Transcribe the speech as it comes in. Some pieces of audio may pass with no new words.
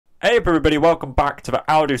Hey everybody, welcome back to the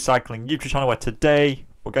Aldo Cycling YouTube channel, where today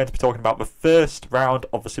we're going to be talking about the first round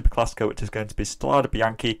of the Superclasico, which is going to be Strade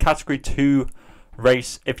Bianche Category 2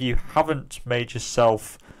 race. If you haven't made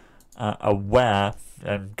yourself aware,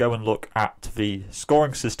 then go and look at the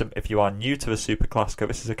scoring system if you are new to the Superclasico.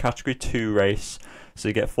 This is a Category 2 race, so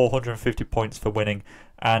you get 450 points for winning,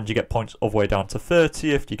 and you get points all the way down to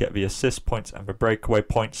 30th. You get the assist points and the breakaway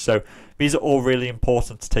points. So these are all really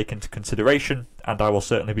important to take into consideration, and I will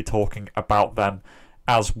certainly be talking about them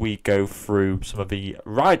as we go through some of the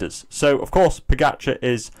riders. So, of course, Pogacar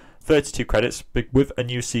is 32 credits. With a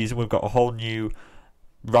new season, we've got a whole new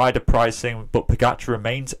rider pricing, but Pogacar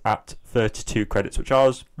remains at 32 credits, which I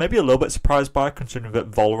was maybe a little bit surprised by, considering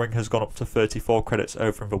that Vollering has gone up to 34 credits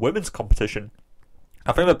over in the women's competition.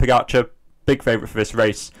 I think that Pogacar, big favourite for this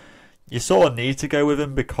race. You sort of need to go with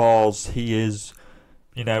him because he is,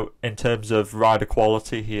 you know, in terms of rider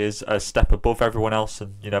quality, he is a step above everyone else,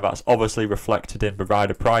 and you know that's obviously reflected in the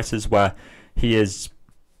rider prices, where he is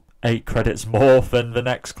 8 credits more than the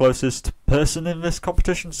next closest person in this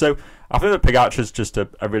competition. So I think that Pogacar is just a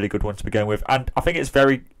really good one to be going with, and I think it's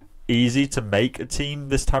very easy to make a team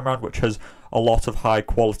this time around which has a lot of high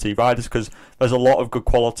quality riders, because there's a lot of good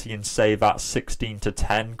quality in, say, that 16 to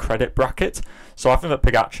 10 credit bracket. So I think that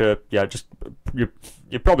Pogacar,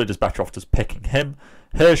 you're probably just better off just picking him.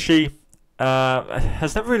 Hershey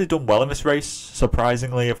has never really done well in this race,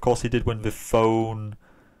 surprisingly. Of course, he did win the Phone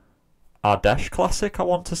Ardèche Classic, I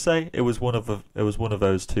want to say. It was one of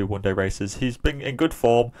those two one-day races. He's been in good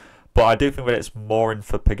form, but I do think that it's more in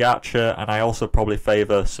for Pogacar, and I also probably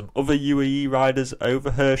favour some other UAE riders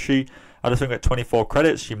over Hershey. I just think at 24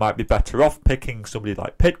 credits, you might be better off picking somebody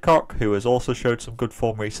like Pidcock, who has also showed some good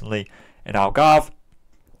form recently in Algarve,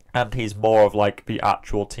 and he's more of like the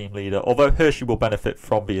actual team leader. Although Hershey will benefit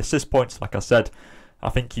from the assist points, like I said, I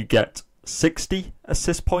think you get 60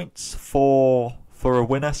 assist points for a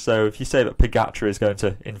winner. So if you say that Pogacar is going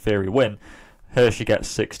to, in theory, win, Hershey gets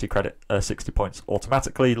 60 points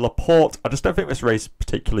automatically. Laporte, I just don't think this race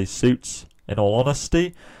particularly suits, in all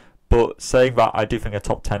honesty. But saying that, I do think a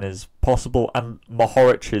top 10 is possible. And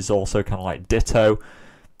Mohoric is also kind of like ditto.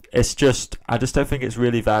 It's just, I just don't think it's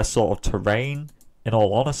really their sort of terrain, in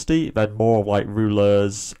all honesty. They're more like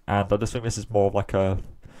rouleurs, and I just think this is more of like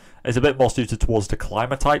it's a bit more suited towards the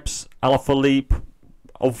climber types. Alaphilippe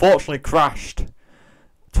unfortunately crashed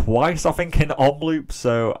twice, I think, in Omloop,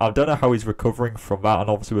 so I don't know how he's recovering from that, and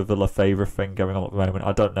obviously with the Lefebvre thing going on at the moment,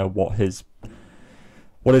 I don't know what his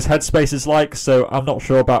headspace is like, so I'm not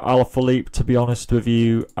sure about Alaphilippe, to be honest with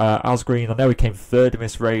you. Asgreen, I know he came third in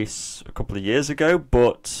this race a couple of years ago,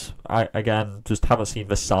 but I, again, just haven't seen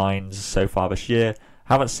the signs so far this year.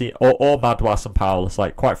 Haven't seen, or Madouas and Paulus,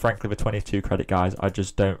 like, quite frankly, the 22 credit guys, I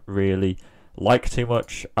just don't really like too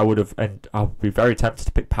much. I would be very tempted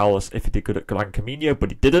to pick Paulus if he did good at Gran Camino,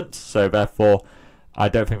 but he didn't, so therefore I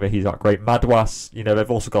don't think that he's that great. Madouas, you know,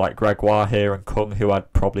 they've also got like Gregoire here and Kung, who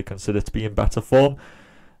I'd probably consider to be in better form.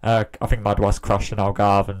 I think Madouas crashed in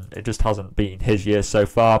Algarve, and it just hasn't been his year so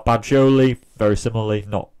far. Badjoli, very similarly,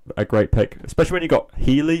 not a great pick, especially when you got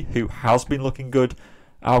Healy, who has been looking good.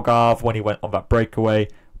 Algarve, when he went on that breakaway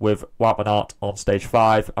with Wout van Aert on stage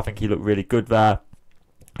 5, I think he looked really good there.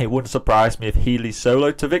 It wouldn't surprise me if Healy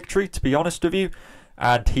soloed to victory, to be honest with you.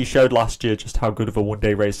 And he showed last year just how good of a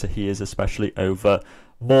one-day racer he is, especially over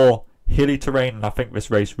more hilly terrain. And I think this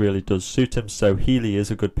race really does suit him, so Healy is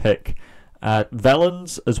a good pick.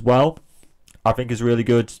 Wellens as well, I think is really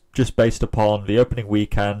good, just based upon the opening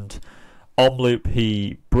weekend. Omloop,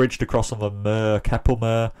 he bridged across on the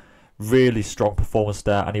Keppelmer. Really strong performance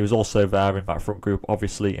there. And he was also there in that front group,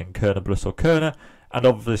 obviously, in Kuurne, Brussel, Kuurne. And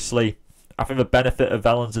obviously, I think the benefit of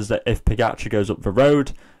Wellens is that if Pogacar goes up the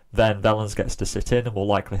road, then Wellens gets to sit in and will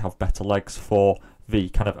likely have better legs for the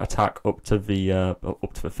kind of attack up to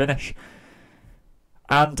the finish.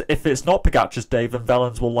 And if it's not Pogacar's day, then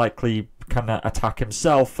Wellens will likely kind of attack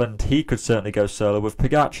himself, and he could certainly go solo with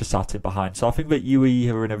Pogacar sat in behind. So I think that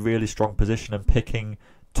UAE are in a really strong position, and picking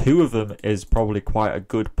two of them is probably quite a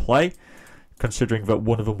good play, considering that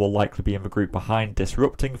one of them will likely be in the group behind,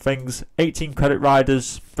 disrupting things. 18 credit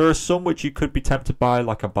riders. There are some which you could be tempted by,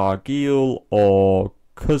 like a Barguil or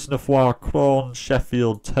Kuznefroy, Kron,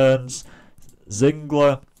 Sheffield, Turns,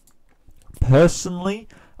 Zingler. Personally,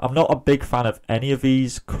 I'm not a big fan of any of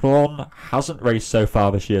these. Kron hasn't raced so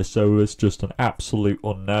far this year, so it's just an absolute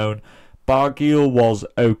unknown. Barguil was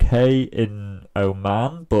okay in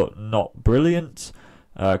Oman, but not brilliant.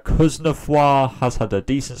 Kuznefroy has had a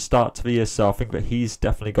decent start to the year, so I think that he's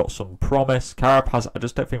definitely got some promise. Carapaz, I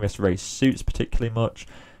just don't think this race suits particularly much.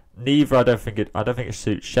 neither. I don't think it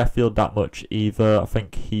suits Sheffield that much either. I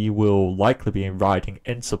think he will likely be riding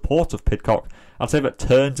in support of Pidcock. I'd say that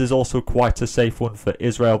Turns is also quite a safe one for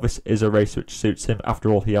Israel. This is a race which suits him. After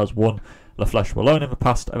all, he has won La Flèche Wallonne in the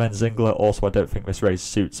past, and then Zingler also I don't think this race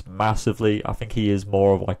suits massively. I think he is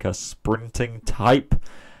more of like a sprinting type,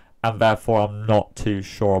 and therefore I'm not too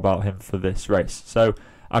sure about him for this race. So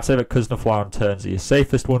I'd say that Kuznetsov and Turns are your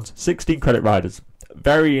safest ones. 16 credit riders.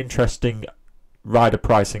 Very interesting rider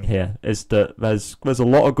pricing here is that there's a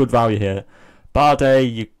lot of good value here.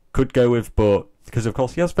 Bardet you could go with, but because of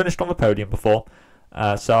course he has finished on the podium before,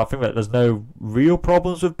 so I think that there's no real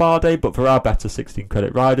problems with Bardet, but there are better 16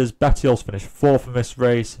 credit riders. Bettiol's finished 4th in this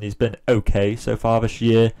race and he's been okay so far this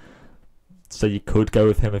year, so you could go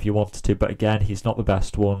with him if you wanted to, but again he's not the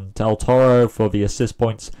best one. Del Toro for the assist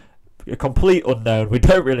points, a complete unknown. We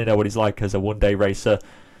don't really know what he's like as a one-day racer.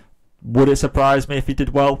 Would it surprise me if he did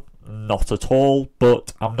well? Not at all,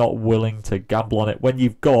 but I'm not willing to gamble on it when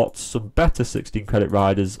you've got some better 16 credit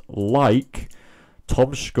riders like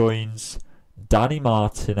Tom Schuijns, Danny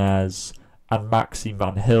Martinez and Maxime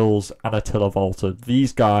Van Hils and Attila Volta.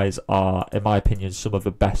 These guys are, in my opinion, some of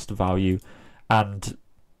the best value, and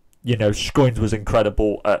you know, Schuijns was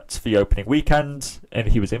incredible at the opening weekend and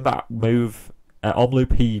he was in that move at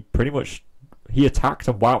Omloop. He attacked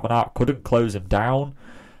and Wout van Aert couldn't close him down.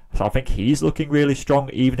 So I think he's looking really strong,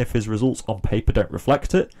 even if his results on paper don't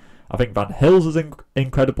reflect it. I think Van Hils is in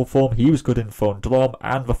incredible form. He was good in Fondrom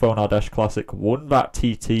and the Fon Ardèche Classic, won that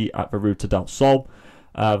TT at the Ruta del Sol.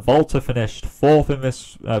 Volta finished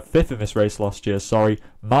 5th in this race last year.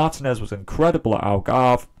 Martinez was incredible at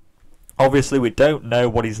Algarve. Obviously, we don't know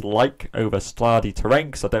what he's like over Strade terrain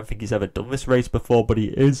because I don't think he's ever done this race before, but he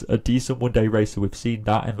is a decent one-day racer. We've seen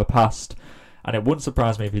that in the past, and it wouldn't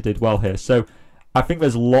surprise me if he did well here. So I think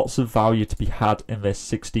there's lots of value to be had in this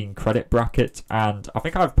 16 credit bracket, and I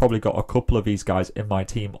think I've probably got a couple of these guys in my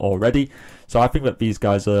team already. So I think that these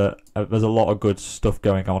guys there's a lot of good stuff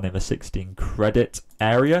going on in the 16 credit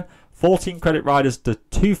area. 14 credit riders, the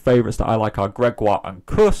two favourites that I like are Gregoire and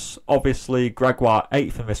Kuss. Obviously, Gregoire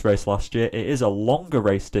 8th in this race last year. It is a longer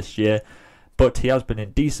race this year, but he has been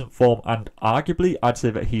in decent form, and arguably I'd say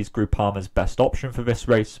that he's Groupama's best option for this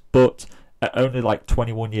race, but at only like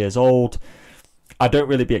 21 years old, I don't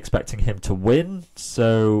really be expecting him to win.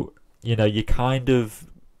 So, you know, you're kind of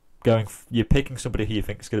you're picking somebody who you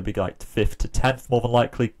think is going to be like 5th to 10th more than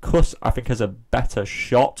likely. Kuss, I think, has a better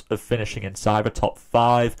shot of finishing inside the top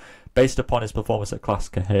 5 based upon his performance at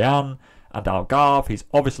Classica Heian and Algarve. He's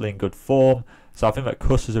obviously in good form, so I think that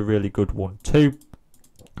Kuss is a really good one too.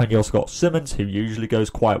 And you also got Simmons, who usually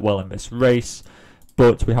goes quite well in this race,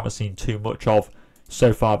 but we haven't seen too much of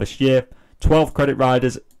so far this year. 12 credit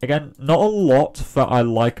riders, again, not a lot that I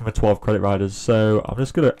like in the 12 credit riders, so I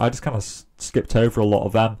just kind of skipped over a lot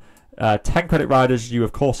of them. 10 credit riders, you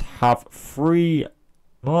of course have 3,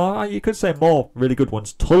 well, you could say more really good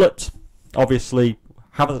ones. Tullet, obviously,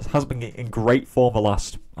 hasn't been in great form the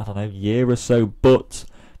last, I don't know, year or so, but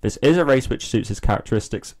this is a race which suits his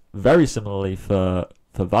characteristics very similarly for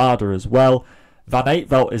Vardar as well. Van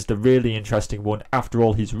Eytvelt is the really interesting one. After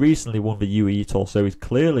all, he's recently won the UAE Tour, so he's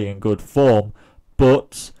clearly in good form.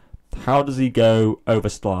 But how does he go over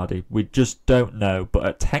Strade? We just don't know. But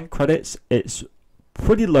at 10 credits, it's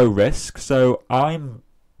pretty low risk. So I'm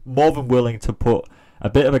more than willing to put a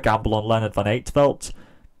bit of a gamble on Leonard Van Eytvelt,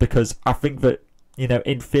 because I think that, you know,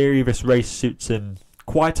 in theory, this race suits him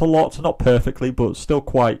quite a lot. Not perfectly, but still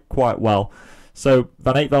quite well. So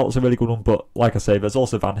Van Eytvelt's a really good one, but like I say, there's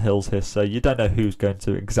also Van Hils here, so you don't know who's going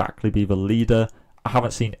to exactly be the leader. I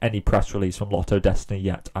haven't seen any press release from Lotto Destiny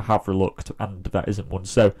yet. I have relooked, and there isn't one.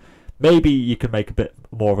 So maybe you can make a bit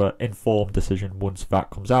more of an informed decision once that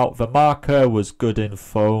comes out. Vermaker was good in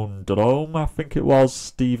Fondrom, I think it was.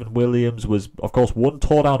 Stephen Williams was, of course, one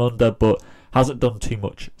Tour Down Under, but hasn't done too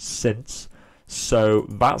much since. So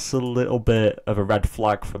that's a little bit of a red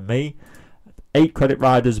flag for me. 8 credit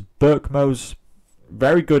riders, Berkmo's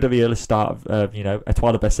very good at the early start of,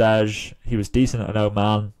 Etoile de Bessèges. He was decent at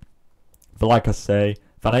Oman. But like I say,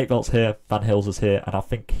 Van Eytvelt's here, Van Hils is here, and I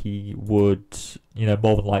think he would,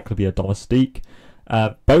 more than likely be a domestique.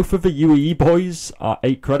 Both of the UAE boys are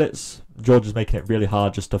 8 credits. George is making it really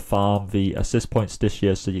hard just to farm the assist points this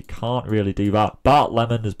year, so you can't really do that. Bart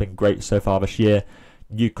Lemon has been great so far this year.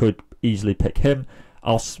 You could easily pick him.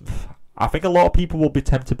 I think a lot of people will be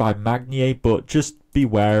tempted by Magnier, but just be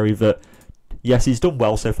wary that, yes, he's done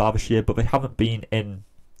well so far this year, but they haven't been in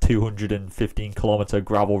 215-kilometre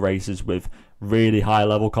gravel races with really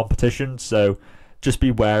high-level competition. So just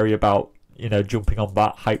be wary about, jumping on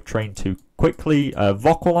that hype train too quickly,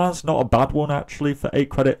 Vauquelin's not a bad one actually for 8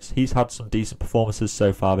 credits. He's had some decent performances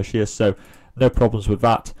so far this year, so no problems with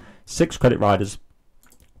that. 6 credit riders.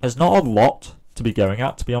 There's not a lot to be going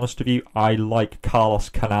at, to be honest with you. I like Carlos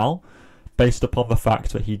Canal, based upon the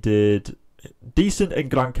fact that he did decent in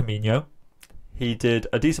Gran Camino. He did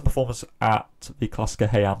a decent performance at the Classica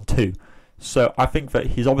Heian too. So I think that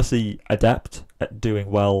he's obviously adept at doing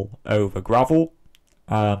well over gravel.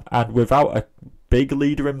 And without a big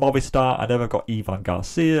leader in Movistar, I know they've got Ivan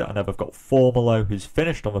Garcia, I know they've got Formolo, who's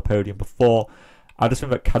finished on the podium before. I just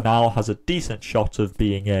think that Canal has a decent shot of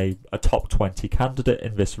being a top 20 candidate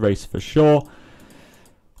in this race for sure.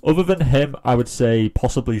 Other than him, I would say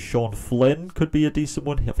possibly Sean Flynn could be a decent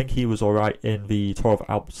one. I think he was alright in the Tour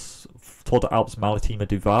de Alps Maritime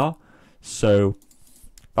du Var. So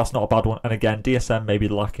that's not a bad one. And again, DSM may be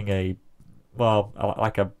lacking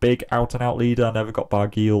like a big out-and-out leader. I know they've got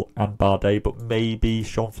Barguil and Bardet, but maybe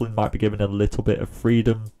Sean Flynn might be given a little bit of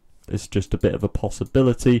freedom. It's just a bit of a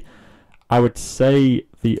possibility. I would say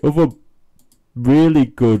the other really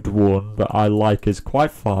good one that I like is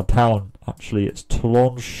quite far down, actually. It's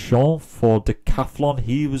Tronchon for Decathlon.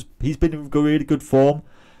 He's been in really good form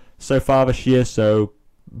so far this year, so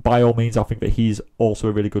by all means, I think that he's also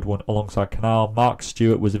a really good one alongside Canal. Mark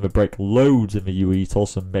Stewart was in the break loads in the UAE Tour,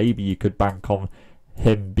 so maybe you could bank on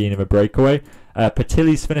him being in the breakaway.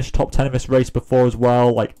 Patilli's finished top 10 in this race before as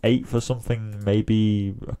well, like 8th or something,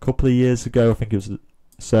 maybe a couple of years ago, I think it was.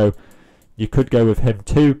 So you could go with him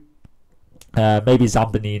too. Maybe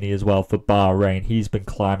Zambanini as well for Bahrain. He's been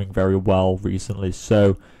climbing very well recently.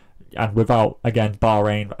 So, and without, again,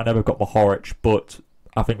 Bahrain, I know we've got Mohoric, but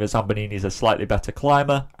I think that Zambanini's a slightly better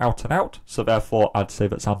climber, out and out. So therefore, I'd say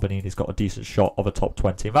that Zambanini's got a decent shot of a top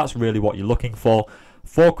 20. And that's really what you're looking for.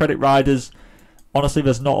 4 credit riders. Honestly,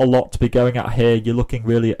 there's not a lot to be going at here. You're looking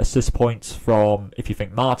really at assist points from, if you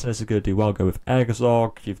think Martinez is going to do well, go with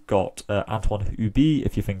Ergazog. You've got Antoine Hubie,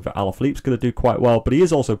 if you think that Alaphilippe's going to do quite well. But he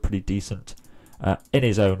is also pretty decent in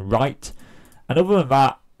his own right. And other than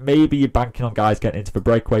that, maybe you're banking on guys getting into the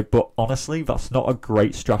breakaway, but honestly, that's not a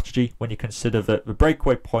great strategy when you consider that the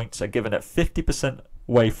breakaway points are given at 50%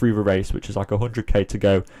 way through the race, which is like 100k to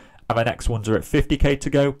go, and the next ones are at 50k to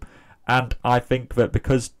go. And I think that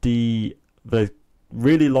because the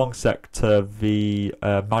really long sector, the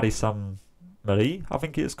Marie, I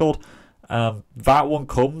think it's called, that one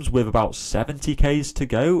comes with about 70k's to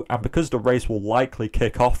go, and because the race will likely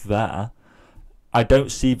kick off there, I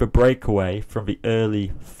don't see the breakaway from the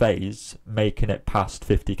early phase making it past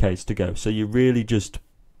 50k's to go. So you're really just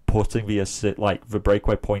putting the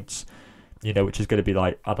breakaway points, which is going to be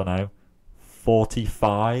like, I don't know,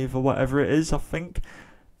 45 or whatever it is, I think.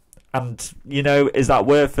 And, is that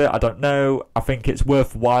worth it? I don't know. I think it's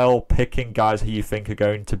worthwhile picking guys who you think are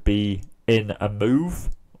going to be in a move,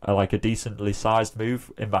 like a decently sized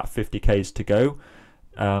move in that 50k's to go.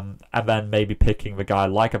 And then maybe picking the guy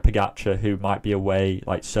like a Pogacar who might be away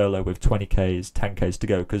like solo with 20k's, 10k's to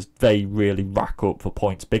go, because they really rack up for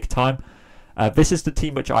points big time. This is the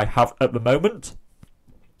team which I have at the moment.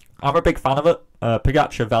 I'm a big fan of it.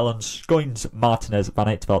 Pogacar, Wellens, Schoens, Martinez, Van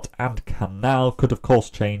Aertveld and Canal could of course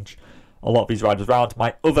change a lot of these riders around.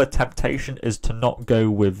 My other temptation is to not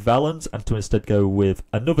go with Wellens and to instead go with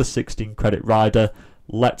another 16 credit rider,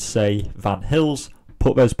 let's say Van Hills.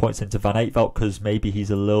 Put those points into Van Aertveld because maybe he's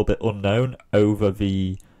a little bit unknown over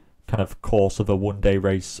the kind of course of a one-day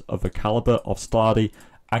race of the calibre of Strade,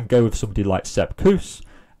 and go with somebody like Sepp Kuss,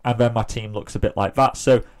 and then my team looks a bit like that.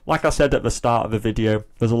 So like I said at the start of the video,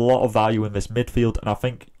 there's a lot of value in this midfield, and I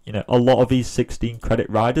think a lot of these 16 credit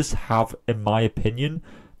riders have, in my opinion,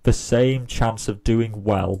 the same chance of doing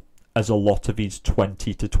well as a lot of these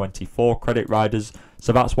 20 to 24 credit riders.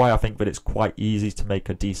 So that's why I think that it's quite easy to make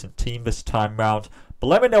a decent team this time round. But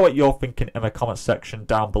let me know what you're thinking in the comment section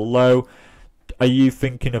down below. Are you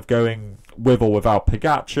thinking of going with or without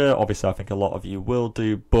Pogacar? Obviously, I think a lot of you will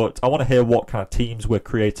do, but I want to hear what kind of teams we're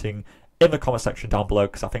creating in the comment section down below,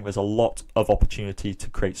 because I think there's a lot of opportunity to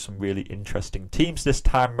create some really interesting teams this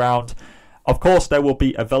time round. Of course, there will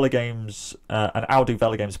be a VELOGAMES, an Audi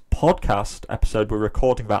VELOGAMES podcast episode. We're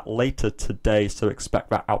recording that later today, so expect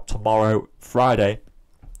that out tomorrow, Friday.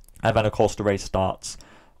 And then, of course, the race starts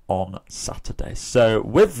on Saturday. So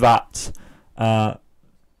with that,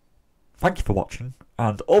 thank you for watching,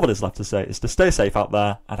 and all that is left to say is to stay safe out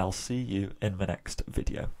there, and I'll see you in the next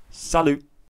video. Salut!